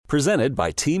Presented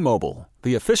by T-Mobile,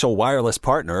 the official wireless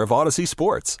partner of Odyssey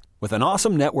Sports. With an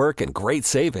awesome network and great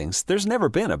savings, there's never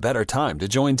been a better time to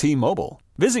join T-Mobile.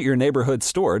 Visit your neighborhood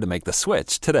store to make the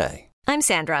switch today. I'm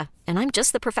Sandra, and I'm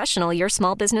just the professional your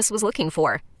small business was looking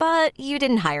for. But you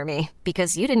didn't hire me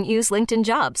because you didn't use LinkedIn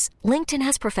Jobs. LinkedIn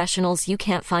has professionals you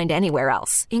can't find anywhere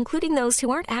else, including those who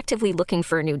aren't actively looking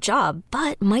for a new job,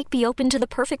 but might be open to the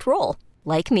perfect role,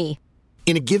 like me.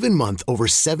 In a given month, over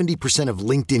 70% of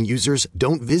LinkedIn users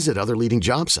don't visit other leading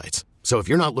job sites. So if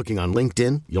you're not looking on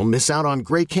LinkedIn, you'll miss out on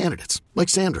great candidates like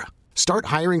Sandra. Start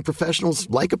hiring professionals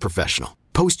like a professional.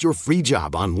 Post your free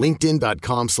job on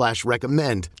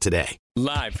linkedin.com/recommend today.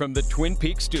 Live from the Twin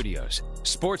Peaks studios,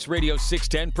 Sports Radio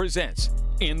 610 presents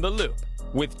In the Loop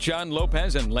with John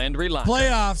Lopez and Landry Locker.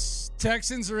 Playoffs.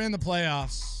 Texans are in the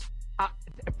playoffs.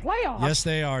 Playoffs? Yes,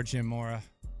 they are, Jim Mora.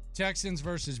 Texans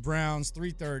versus Browns,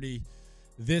 3:30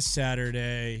 this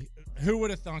Saturday. Who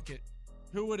would have thunk it?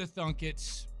 Who would have thunk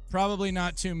it? Probably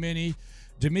not too many.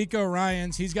 D'Amico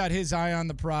Ryans, he's got his eye on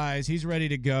the prize. He's ready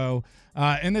to go.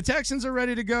 And the Texans are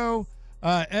ready to go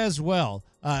as well.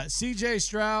 C.J.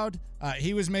 Stroud,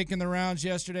 he was making the rounds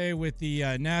yesterday with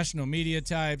the national media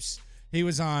types. He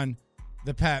was on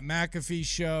the Pat McAfee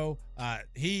show.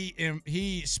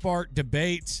 He sparked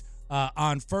debates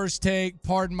on First Take,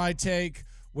 Pardon My Take,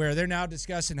 where they're now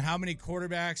discussing how many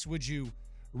quarterbacks would you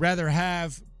rather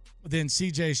have than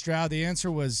C.J. Stroud. The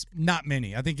answer was not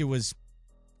many. I think it was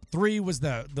 3 was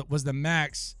the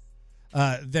max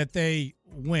that they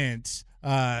went.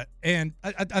 And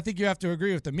I think you have to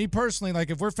agree with them. Me personally, like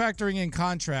if we're factoring in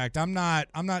contract, I'm not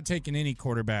taking any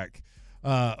quarterback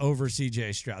over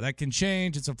C.J. Stroud. That can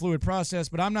change. It's a fluid process,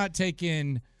 but I'm not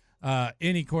taking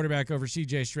any quarterback over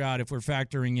C.J. Stroud if we're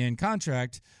factoring in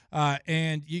contract.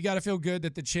 And you got to feel good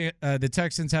that the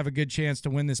Texans have a good chance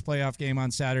to win this playoff game on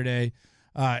Saturday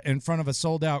in front of a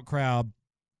sold-out crowd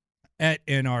at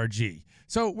NRG.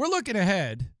 So we're looking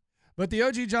ahead, but the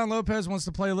OG John Lopez wants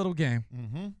to play a little game.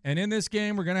 Mm-hmm. And in this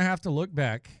game, we're going to have to look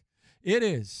back. It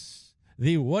is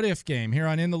the What If game here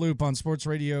on In the Loop on Sports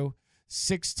Radio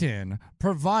 610,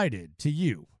 provided to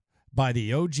you by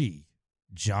the OG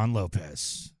John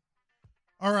Lopez.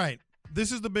 All right,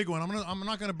 this is the big one. I'm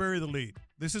not going to bury the lead.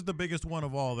 This is the biggest one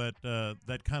of all that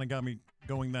kind of got me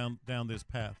going down this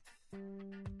path.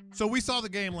 So we saw the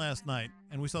game last night,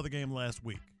 and we saw the game last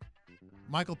week.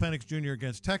 Michael Penix Jr.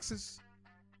 against Texas.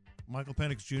 Michael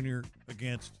Penix Jr.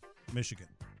 against Michigan.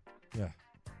 Yeah,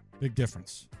 big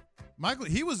difference. Michael,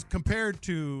 he was compared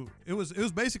to it was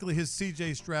basically his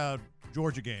C.J. Stroud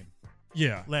Georgia game.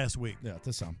 Yeah, last week. Yeah,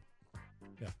 to some.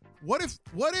 Yeah. What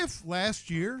if last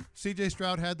year C.J.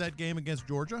 Stroud had that game against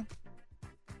Georgia,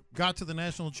 got to the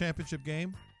national championship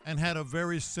game, and had a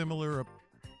very similar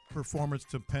performance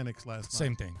to Penix last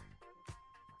night?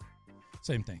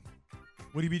 Same thing.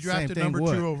 Would he be drafted number 2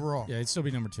 overall? Yeah, he'd still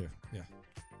be number 2. Yeah.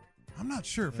 I'm not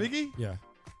sure. Figgy? Yeah.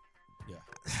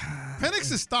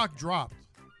 Penix's stock dropped.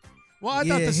 Well, I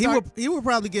thought the stock he would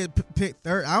probably get picked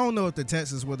third. I don't know if the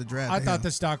Texans would have drafted him. I thought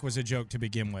the stock was a joke to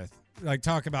begin with. Like,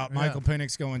 talk about Michael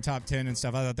Penix going top 10 and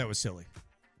stuff. I thought that was silly.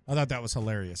 I thought that was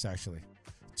hilarious, actually.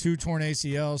 2 torn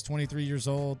ACLs, 23 years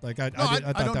old. Like, I thought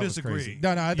don't that disagree. was crazy.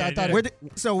 No, I thought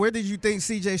where did you think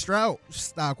C.J. Stroud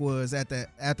stock was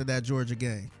after that Georgia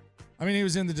game? I mean, he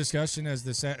was in the discussion as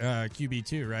the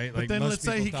QB2, right? But then let's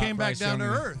say he came back down to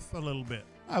earth a little bit.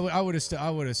 I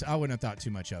wouldn't have thought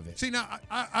too much of it. See, now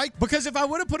because if I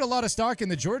would have put a lot of stock in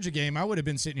the Georgia game, I would have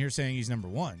been sitting here saying he's number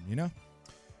 1. You know?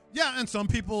 Yeah, and some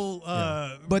people.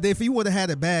 But if he would have had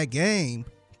a bad game,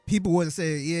 people would have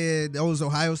said, "Yeah, those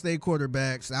Ohio State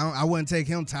quarterbacks. I wouldn't take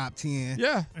him top 10."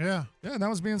 Yeah. That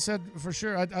was being said for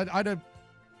sure. I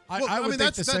would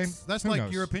think the same. That's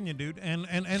like your opinion, dude. And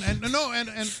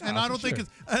I don't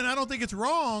think it's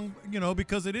wrong,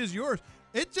 because it is yours.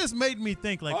 It just made me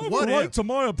think, like, what if? I have a right to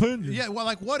my opinion. Yeah, well,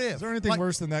 like, what if? Is there anything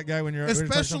worse than that guy when you're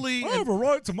especially? I have a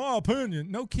right to my opinion.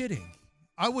 No kidding.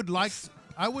 I would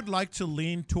like to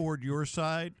lean toward your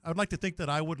side. I would like to think that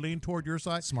I would lean toward your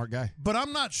side. Smart guy. But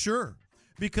I'm not sure,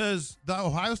 because the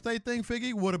Ohio State thing,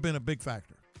 Figgy, would have been a big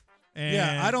factor. And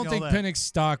yeah, I don't think Penix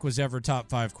stock was ever top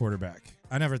 5 quarterback.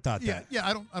 I never thought that. Yeah,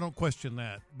 I don't question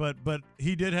that. But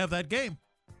he did have that game.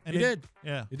 And he did.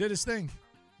 Yeah. He did his thing.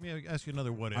 Let me ask you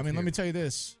another what if. I mean, let me tell you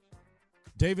this.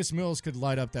 Davis Mills could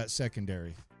light up that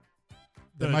secondary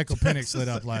that Michael Penix lit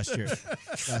up last week.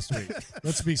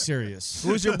 Let's be serious.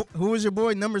 Who was your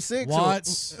boy, number 6?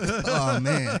 Watts. Oh,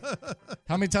 man.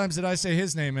 How many times did I say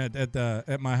his name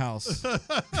at my house?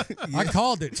 I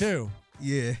called it, too.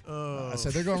 Yeah. I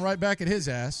said they're going right back at his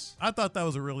ass. I thought that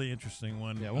was a really interesting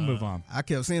one. Yeah, we'll move on. I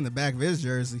kept seeing the back of his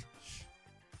jersey.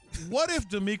 What if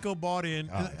D'Amico bought in?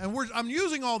 And I'm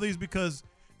using all these because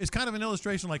it's kind of an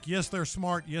illustration. Like, yes, they're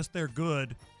smart. Yes, they're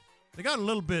good. They got a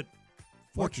little bit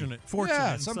fortunate.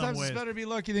 Yeah, in sometimes some it's ways. better to be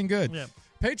lucky than good. Yeah.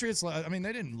 Patriots, I mean,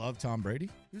 they didn't love Tom Brady.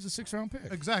 He was a 6th-round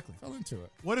pick. Exactly. Fell into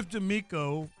it. What if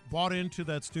D'Amico bought into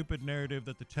that stupid narrative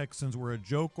that the Texans were a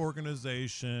joke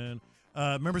organization?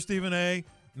 Remember Stephen A.?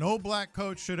 No black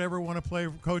coach should ever want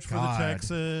to coach for the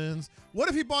Texans. What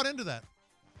if he bought into that?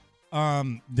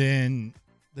 Then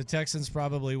the Texans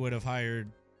probably would have hired.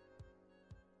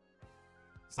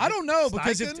 I don't know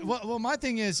because my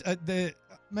thing is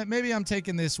maybe I'm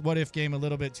taking this what if game a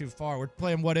little bit too far. We're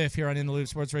playing what if here on In the Loop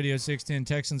Sports Radio 610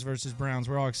 Texans versus Browns.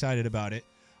 We're all excited about it.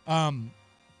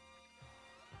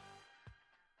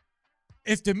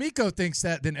 If D'Amico thinks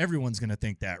that, then everyone's going to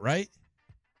think that, right?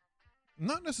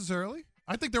 Not necessarily.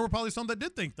 I think there were probably some that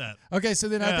did think that. Okay, so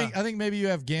then I think maybe you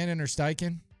have Gannon or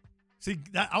Steichen. See,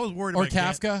 I was worried or about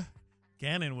Kafka.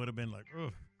 Gannon would have been like,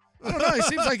 ugh. I don't know. He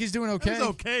seems like he's doing okay. He's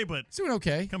okay, but he's doing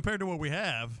okay compared to what we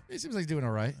have. He seems like he's doing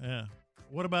all right. Yeah.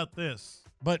 What about this?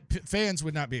 But fans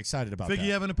would not be excited about that. Figgy,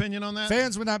 you have an opinion on that?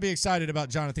 Fans would not be excited about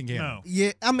Jonathan Gannon. No.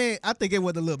 Yeah, I mean, I think it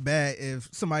would have looked bad if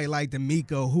somebody like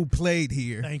D'Amico, who played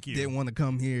here, didn't want to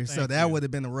come here. So that would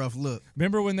have been a rough look.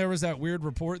 Remember when there was that weird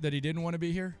report that he didn't want to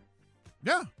be here?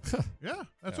 Yeah. Yeah.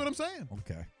 That's what I'm saying.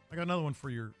 Okay. I got another one for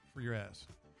your ass.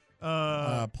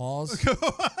 Pause.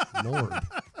 Lord.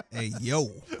 Hey,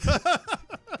 yo.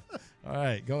 All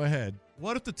right, go ahead.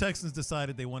 What if the Texans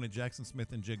decided they wanted Jackson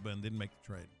Smith and Jigba and didn't make the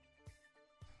trade?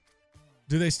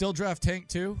 Do they still draft Tank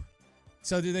too?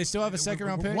 So do they still have a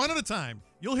second-round pick? One at a time.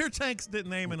 You'll hear Tank's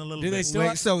name in a little bit. Do they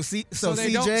still? So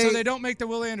they don't make the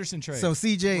Will Anderson trade. So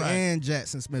CJ and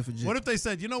Jackson Smith and Jigba. What if they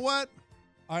said, you know what?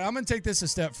 All right, I'm going to take this a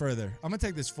step further. I'm going to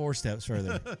take this 4 steps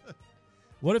further.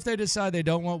 What if they decide they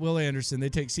don't want Will Anderson? They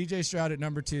take C.J. Stroud at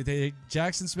number 2. They take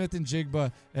Jackson Smith and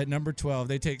Jigba at number 12.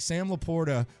 They take Sam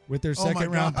Laporta with their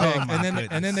second-round pick,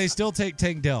 and then they still take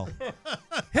Tank Dell.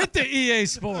 Hit the EA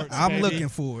Sports. I'm baby. looking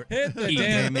for it. Hit the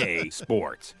damn EA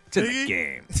Sports to the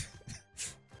game.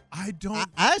 I don't.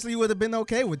 I actually would have been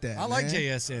okay with that. I like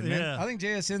JSN, man. Yeah. I think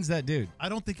JSN's that dude. I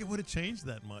don't think it would have changed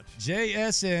that much.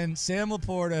 JSN, Sam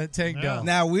Laporta, Tank Dell.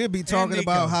 Now we'll be talking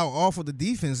about how awful the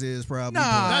defense is, probably.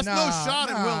 That's no shot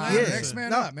at Will Anderson. Next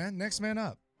man up, man. Next man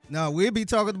up. No, we'll be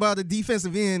talking about the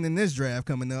defensive end in this draft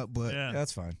coming up, but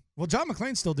that's fine. Well, John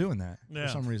McClain's still doing that for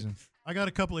some reason. I got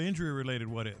a couple of injury-related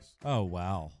what-ifs. Oh,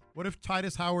 wow. What if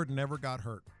Titus Howard never got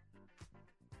hurt?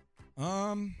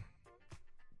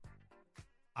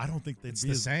 I don't think they'd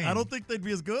be same. I don't think they'd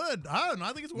be as good. I don't know.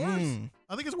 I think it's worse.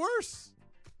 I think it's worse.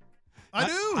 I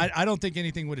do. I don't think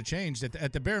anything would have changed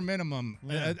at the bare minimum.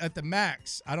 At the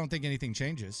max, I don't think anything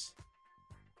changes.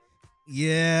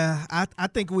 Yeah, I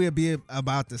think we'll be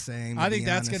about the same. I think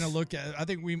that's going to look at. I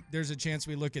think there's a chance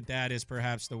we look at that as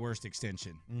perhaps the worst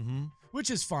extension,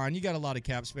 which is fine. You got a lot of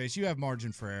cap space. You have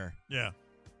margin for error. Yeah,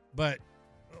 but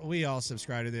we all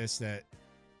subscribe to this that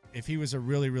if he was a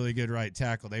really, really good right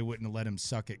tackle, they wouldn't have let him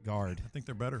suck at guard. I think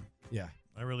they're better. Yeah,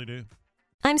 I really do.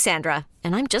 I'm Sandra,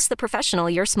 and I'm just the professional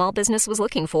your small business was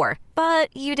looking for.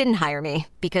 But you didn't hire me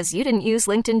because you didn't use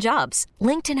LinkedIn Jobs.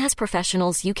 LinkedIn has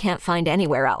professionals you can't find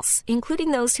anywhere else,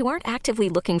 including those who aren't actively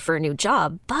looking for a new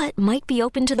job, but might be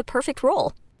open to the perfect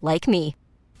role, like me.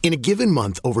 In a given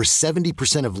month, over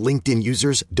 70% of LinkedIn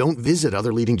users don't visit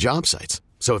other leading job sites.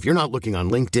 So if you're not looking on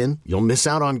LinkedIn, you'll miss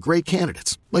out on great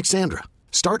candidates like Sandra.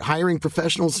 Start hiring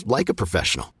professionals like a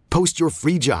professional. Post your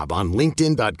free job on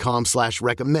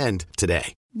linkedin.com/recommend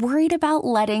today. Worried about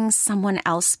letting someone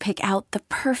else pick out the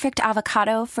perfect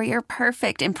avocado for your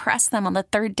perfect impress them on the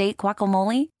third date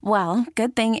guacamole? Well,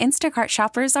 good thing Instacart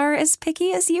shoppers are as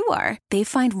picky as you are. They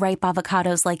find ripe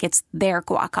avocados like it's their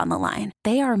guac on the line.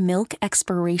 They are milk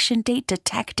expiration date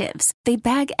detectives. They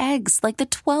bag eggs like the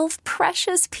 12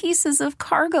 precious pieces of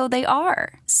cargo they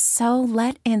are. So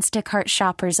let Instacart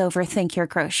shoppers overthink your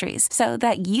groceries so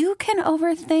that you can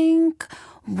overthink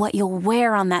what you'll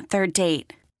wear on that third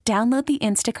date. Download the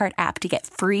Instacart app to get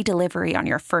free delivery on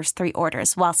your first 3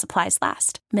 orders while supplies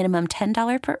last. Minimum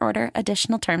 $10 per order.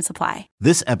 Additional terms apply.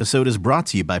 This episode is brought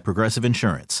to you by Progressive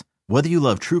Insurance. Whether you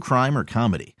love true crime or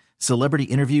comedy, celebrity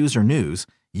interviews or news,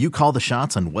 you call the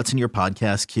shots on what's in your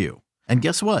podcast queue. And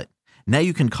guess what? Now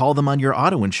you can call them on your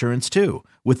auto insurance too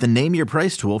with the Name Your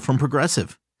Price tool from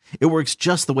Progressive. It works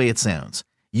just the way it sounds.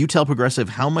 You tell Progressive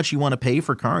how much you want to pay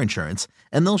for car insurance,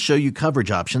 and they'll show you coverage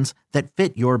options that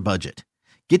fit your budget.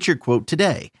 Get your quote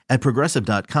today at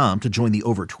Progressive.com to join the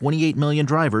over 28 million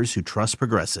drivers who trust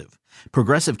Progressive.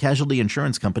 Progressive Casualty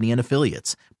Insurance Company and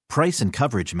Affiliates. Price and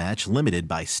coverage match limited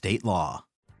by state law.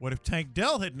 What if Tank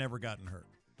Dell had never gotten hurt?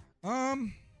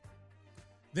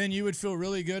 then you would feel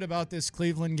really good about this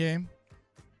Cleveland game.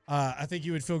 I think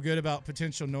you would feel good about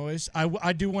potential noise.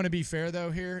 I do want to be fair,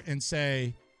 though, here and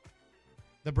say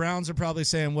the Browns are probably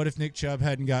saying, what if Nick Chubb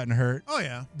hadn't gotten hurt? Oh,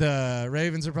 yeah. The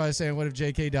Ravens are probably saying, what if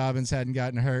J.K. Dobbins hadn't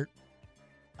gotten hurt?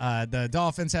 The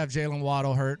Dolphins have Jalen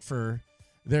Waddle hurt for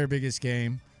their biggest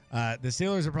game. The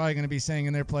Steelers are probably going to be saying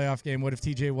in their playoff game, what if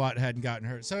T.J. Watt hadn't gotten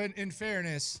hurt? So in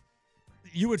fairness,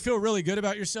 you would feel really good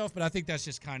about yourself, but I think that's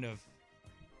just kind of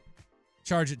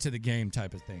charge it to the game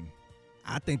type of thing.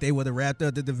 I think they would have wrapped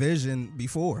up the division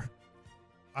before.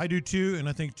 I do too, and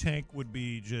I think Tank would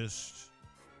be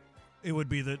it would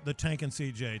be the Tank and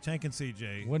CJ. Tank and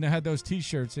CJ. Wouldn't have had those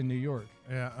T-shirts in New York.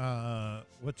 Yeah,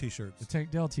 what T-shirts? The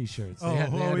Tank Dell T-shirts.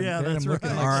 That's right.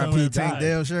 R.I.P. Tank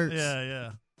Dell shirts.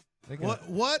 Yeah.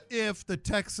 What if the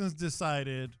Texans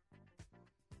decided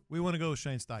we want to go with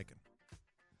Shane Steichen?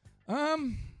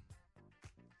 I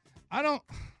don't.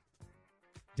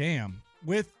 Damn.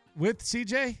 With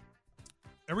CJ?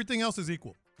 Everything else is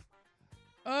equal.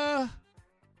 I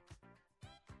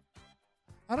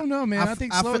don't know, man. I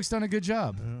think Slowick's done a good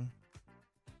job.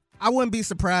 I wouldn't be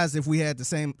surprised if we had the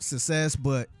same success,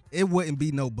 but it wouldn't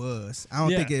be no buzz. I don't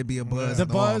think it'd be a buzz. The at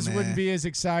buzz all, wouldn't be as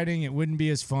exciting. It wouldn't be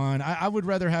as fun. I would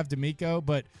rather have D'Amico,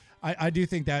 but I do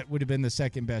think that would have been the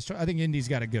second best. I think Indy's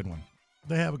got a good one.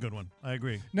 They have a good one. I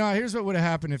agree. No, here's what would have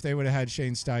happened if they would have had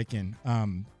Shane Steichen.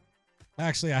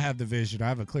 Actually, I have the vision. I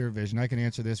have a clear vision. I can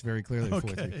answer this very clearly for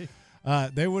you.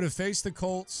 They would have faced the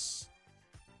Colts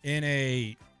in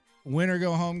a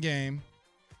win-or-go-home game,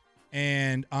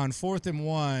 and on 4th and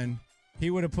 1, he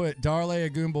would have put Darle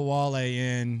Agumbawale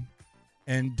in,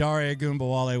 and Dare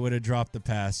Agumbawale would have dropped the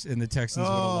pass, and the Texans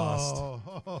would have lost.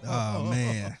 Oh,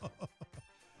 man.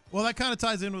 Well, that kind of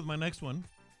ties in with my next one.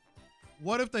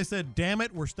 What if they said, damn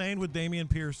it, we're staying with Dameon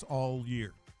Pierce all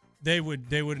year? They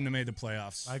wouldn't have made the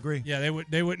playoffs. I agree. Yeah,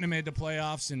 they wouldn't have made the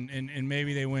playoffs, and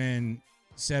maybe they win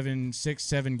 7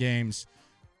 games.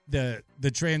 The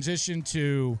transition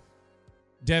to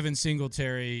Devin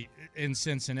Singletary in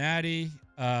Cincinnati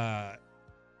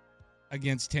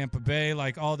against Tampa Bay,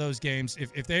 like all those games,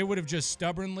 if they would have just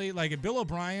stubbornly, like if Bill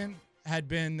O'Brien had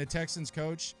been the Texans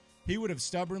coach, he would have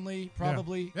stubbornly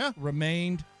probably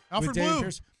remained Alfred with Dameon Blue.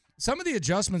 Pierce. Some of the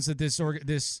adjustments that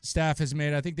this staff has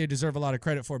made, I think they deserve a lot of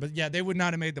credit for. But yeah, they would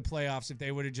not have made the playoffs if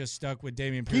they would have just stuck with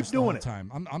Dameon Pierce the whole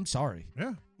time. I'm sorry.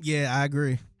 Yeah, I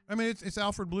agree. I mean, it's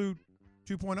Alfred Blue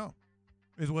 2.0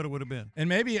 is what it would have been. And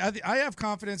maybe I have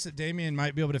confidence that Dameon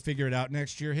might be able to figure it out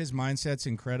next year. His mindset's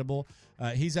incredible.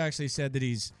 He's actually said that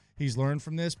he's learned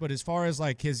from this. But as far as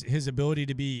like his ability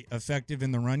to be effective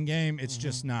in the run game, it's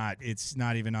just not. It's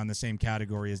not even on the same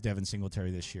category as Devin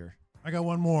Singletary this year. I got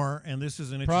one more, and this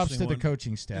is an interesting Props to one. the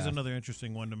coaching staff. This is another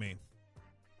interesting one to me.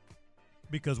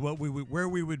 Because where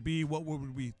we would be, what we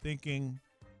would be thinking,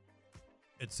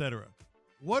 etc.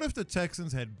 What if the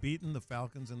Texans had beaten the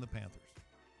Falcons and the Panthers?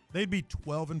 They'd be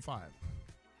 12-5.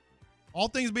 All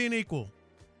things being equal,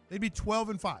 they'd be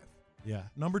 12-5. Yeah.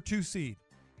 Number 2 seed.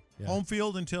 Yeah. Home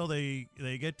field until they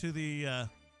get to the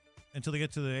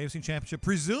AFC Championship,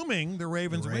 presuming the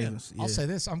Ravens win. I'll say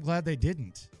this: I'm glad they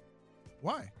didn't.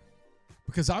 Why?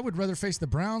 Because I would rather face the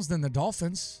Browns than the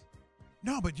Dolphins.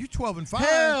 No, but you 12-5.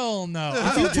 Hell no.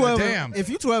 If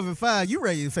you 12-5, you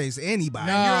ready to face anybody.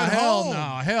 No,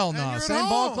 hell no. Same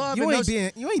ball club. You ain't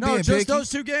being just picky.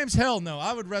 those 2 games. Hell no.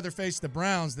 I would rather face the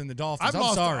Browns than the Dolphins.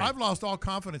 I'm sorry. I've lost all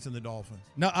confidence in the Dolphins.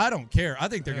 No, I don't care. I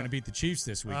think they're going to beat the Chiefs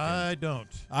this weekend. I don't.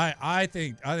 I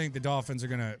think the Dolphins are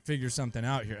going to figure something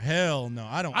out here. Hell no.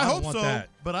 I don't hope want so, that.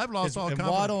 but I've lost all confidence.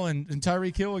 Waddle and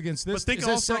Tyreek Hill against this. But think is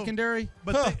also, this secondary?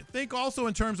 But think also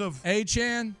in terms of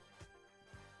A-Chan.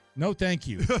 No, thank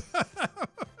you.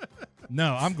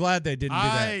 No, I'm glad they didn't do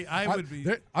that. I would be.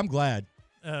 I'm glad.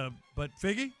 But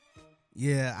Figgy?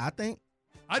 Yeah, I think.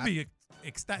 I'd be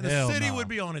ecstatic. The city would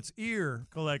be on its ear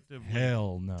collectively.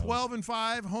 Hell no.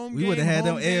 12-5 home. We would have had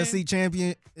them AFC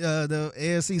champion, the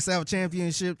AFC South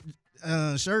Championship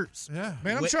shirts. Yeah,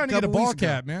 man. I'm trying to get a ball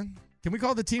cap, man. Can we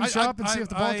call the team shop and see if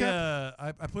the ball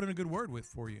cap? I put in a good word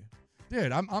for you,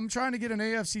 dude. I'm trying to get an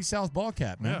AFC South ball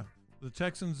cap, man. Yeah. The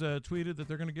Texans tweeted that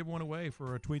they're going to give one away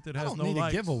for a tweet that has no likes. I don't need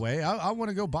a giveaway. I want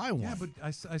to go buy one. Yeah, but I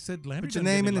said Landry. Put your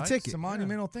name in the ticket. It's a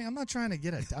monumental thing. I'm not trying to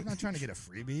get a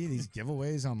freebie. These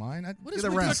giveaways online. What is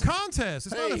it's a contest.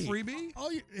 It's not a freebie.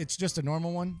 It's just a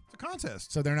normal one. It's a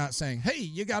contest. So they're not saying, "Hey,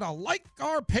 you got to like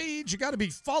our page. You got to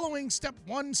be following step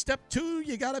 1, step 2.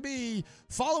 You got to be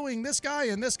following this guy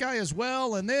and this guy as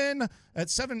well." And then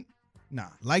at 7, nah.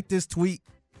 Like this tweet,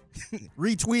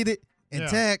 retweet it, and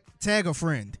tag a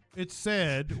friend. It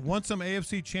said, want some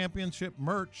AFC Championship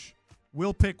merch,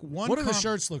 we'll pick one. What do the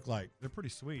shirts look like? They're pretty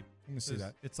sweet. Let me see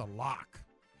that. It's a lock.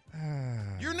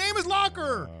 Your name is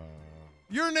Locker.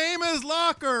 Your name is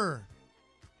Locker.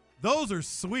 Those are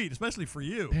sweet, especially for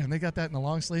you. Damn, they got that in the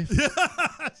long sleeve? Yeah,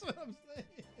 that's what I'm saying.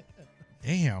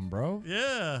 Damn, bro.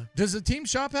 Yeah. Does the team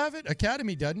shop have it?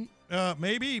 Academy doesn't.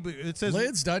 Maybe, but it says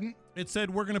Lids doesn't. It said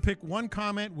we're going to pick one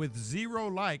comment with 0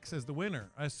 likes as the winner.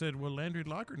 I said, well, Landry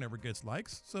Locker never gets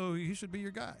likes, so he should be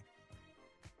your guy.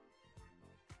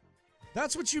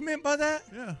 That's what you meant by that?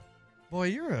 Yeah. Boy,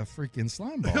 you're a freaking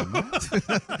slime ball, man.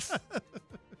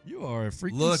 You are a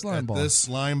freaking Look slime at ball. this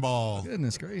slime ball.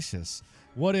 Goodness gracious.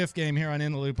 What if game here on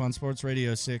In the Loop on Sports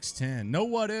Radio 610. No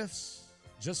what ifs,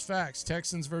 just facts.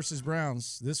 Texans versus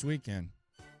Browns this weekend.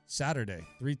 Saturday,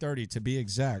 3:30 to be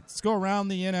exact. Let's go around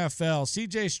the NFL.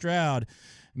 C.J. Stroud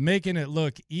making it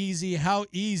look easy. How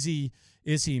easy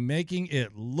is he making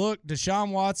it look?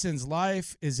 Deshaun Watson's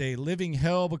life is a living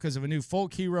hell because of a new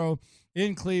folk hero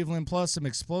in Cleveland, plus some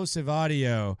explosive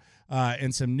audio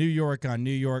and some New York on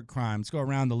New York crime. Let's go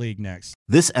around the league next.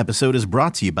 This episode is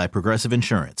brought to you by Progressive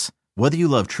Insurance. Whether you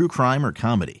love true crime or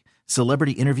comedy,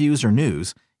 celebrity interviews or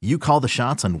news, you call the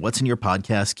shots on what's in your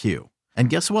podcast queue. And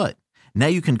guess what? Now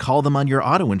you can call them on your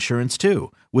auto insurance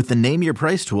too with the Name Your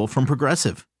Price tool from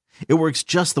Progressive. It works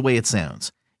just the way it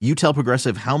sounds. You tell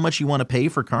Progressive how much you want to pay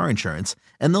for car insurance,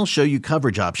 and they'll show you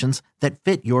coverage options that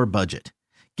fit your budget.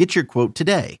 Get your quote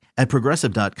today at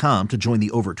Progressive.com to join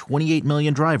the over 28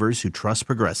 million drivers who trust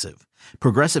Progressive.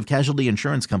 Progressive Casualty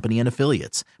Insurance Company and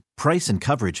Affiliates. Price and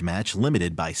coverage match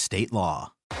limited by state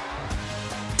law.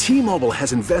 T-Mobile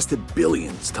has invested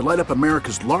billions to light up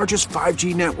America's largest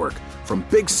 5G network, from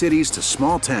big cities to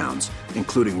small towns,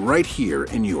 including right here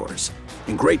in yours.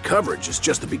 And great coverage is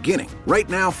just the beginning. Right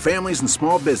now, families and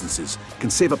small businesses can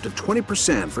save up to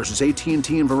 20% versus AT&T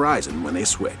and Verizon when they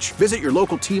switch. Visit your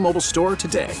local T-Mobile store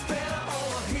today.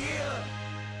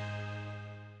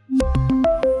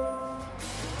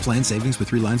 Plan savings with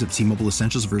 3 lines of T-Mobile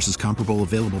Essentials versus comparable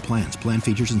available plans. Plan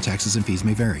features and taxes and fees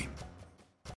may vary.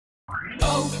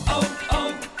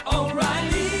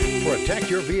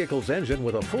 Protect your vehicle's engine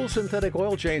with a full synthetic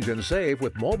oil change and save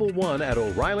with Mobil 1 at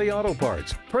O'Reilly Auto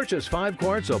Parts. Purchase 5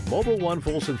 quarts of Mobil 1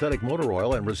 full synthetic motor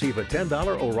oil and receive a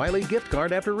 $10 O'Reilly gift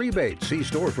card after rebate. See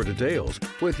store for details.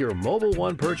 With your Mobil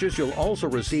 1 purchase, you'll also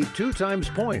receive 2 times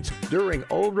points during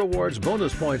O Rewards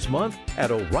Bonus Points Month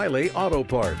at O'Reilly Auto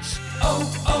Parts.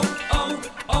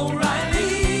 O'Reilly.